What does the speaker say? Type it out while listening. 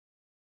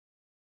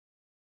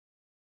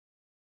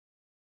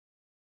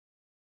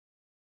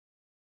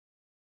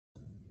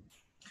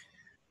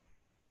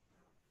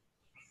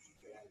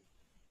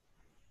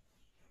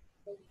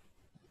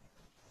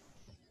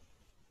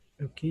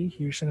Okay,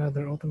 here's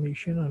another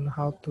automation on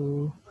how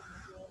to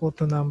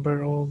auto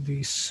number all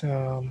these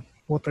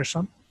water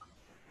sump,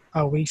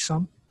 waste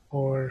sump,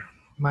 or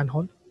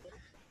manhole.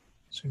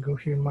 So go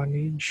here,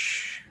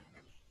 manage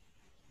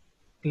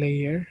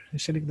player,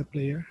 and select the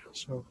player.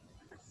 So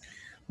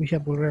we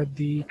have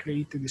already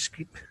created the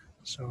script.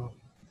 So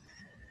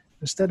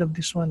instead of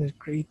this one, is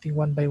creating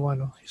one by one.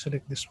 You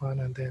select this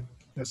one, and then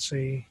let's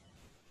say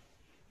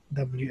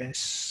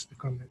WS. The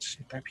comments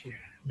you type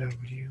here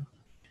WS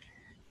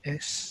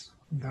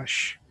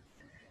dash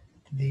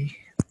D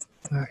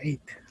 8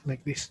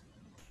 like this,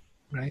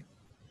 right?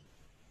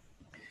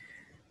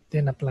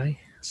 Then apply.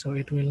 So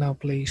it will now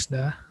place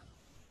the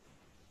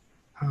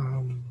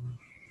um,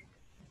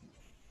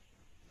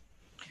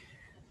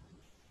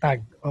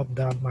 tag of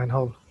the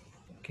manhole.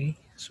 Okay,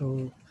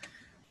 so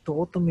to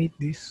automate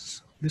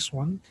this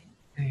one,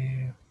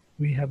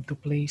 we have to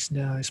place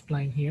the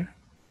spline here.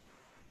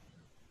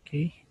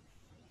 Okay,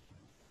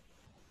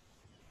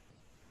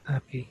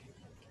 okay.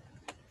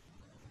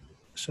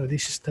 So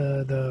this is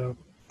the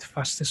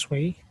fastest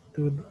way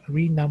to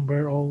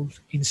renumber all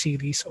in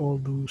series all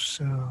those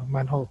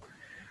manhole.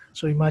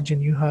 So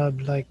imagine you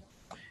have like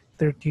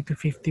 30 to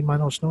 50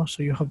 manholes, no?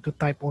 So you have to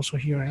type also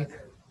here, right?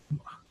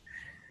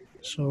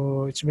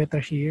 So it's better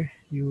here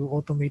you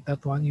automate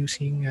that one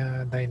using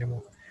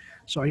Dynamo.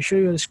 So I show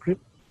you the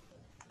script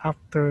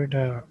after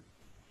the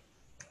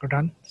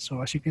run.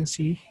 So as you can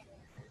see,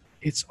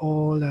 it's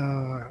all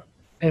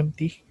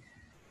empty.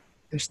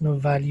 There's no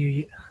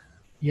value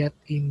yet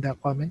in the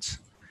comments.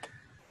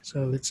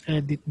 So let's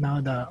edit now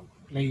the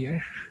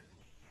player.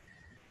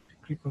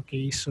 Click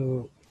OK.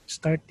 So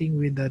starting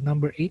with the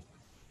number 8,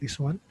 this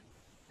one,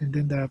 and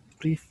then the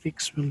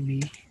prefix will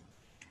be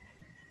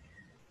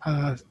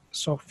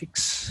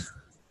suffix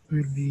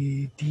will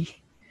be D,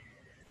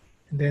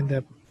 and then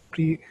the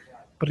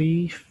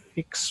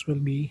prefix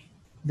will be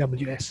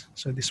WS.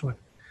 So this one.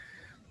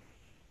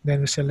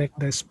 Then we select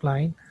the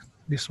spline,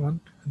 this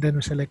one. Then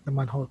we select the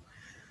manhole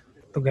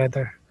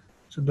together.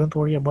 So don't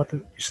worry about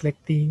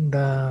selecting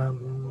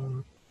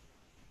the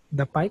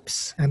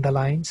pipes and the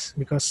lines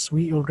because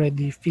we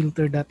already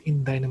filtered that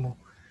in Dynamo.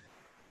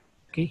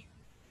 Okay.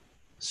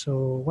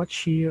 So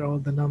watch here all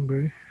the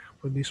number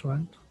for this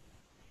one,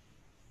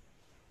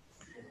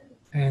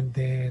 and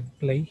then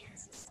play.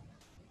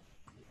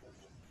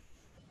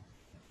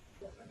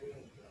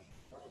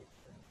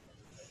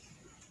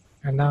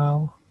 And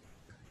now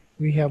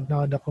we have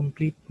now the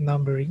complete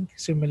numbering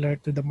similar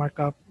to the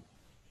markup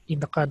in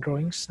the CAD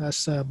drawings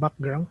as a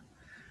background.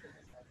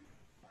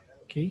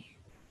 Okay.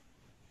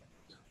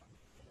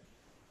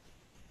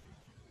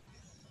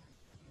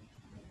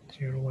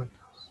 01.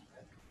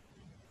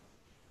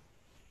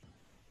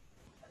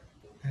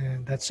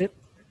 And that's it.